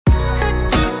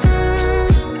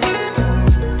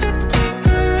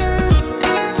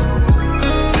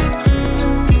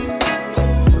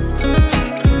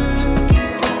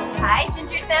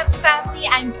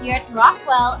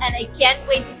well, and I can't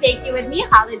wait to take you with me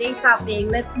holiday shopping.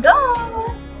 Let's go!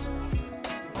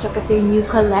 Look at their new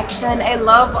collection. I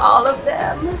love all of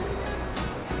them.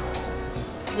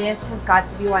 This has got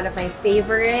to be one of my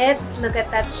favorites. Look at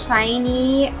that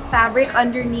shiny fabric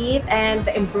underneath and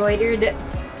the embroidered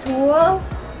tulle.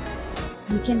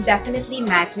 You can definitely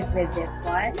match it with this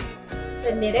one. It's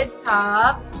a knitted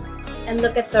top. And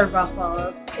look at the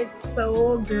ruffles. It's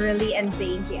so girly and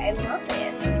dainty. I love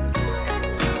it.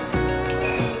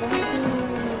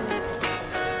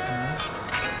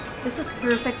 This is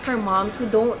perfect for moms who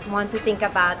don't want to think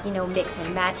about, mix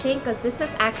and matching, because this is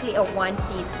actually a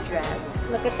one-piece dress.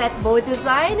 Look at that bow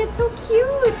design. It's so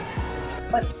cute.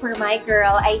 But for my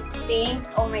girl, I think,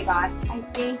 oh my gosh, I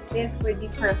think this would be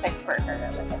perfect for her.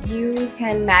 You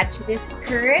can match this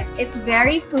skirt. It's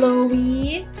very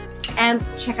flowy. And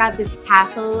check out this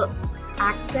tassel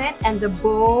accent and the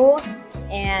bow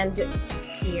and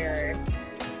here.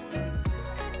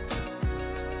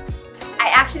 I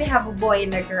actually have a boy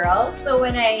and a girl, so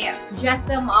when I dress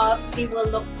them up, they will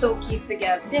look so cute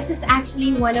together. This is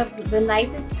actually one of the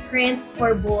nicest prints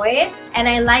for boys, and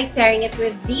I like pairing it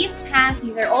with these pants.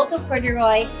 These are also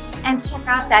corduroy, and check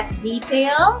out that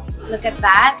detail. Look at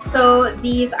that. So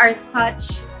these are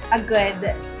such a good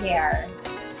pair.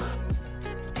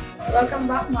 Welcome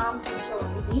back, Mom, to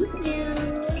Choice. Thank you.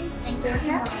 Thank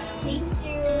you. Thank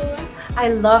you. I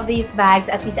love these bags.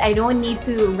 At least I don't need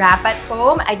to wrap at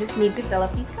home. I just need to fill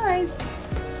up these cards.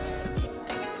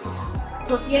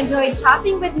 Hope you enjoyed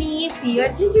shopping with me. See you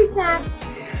at Ginger Snacks.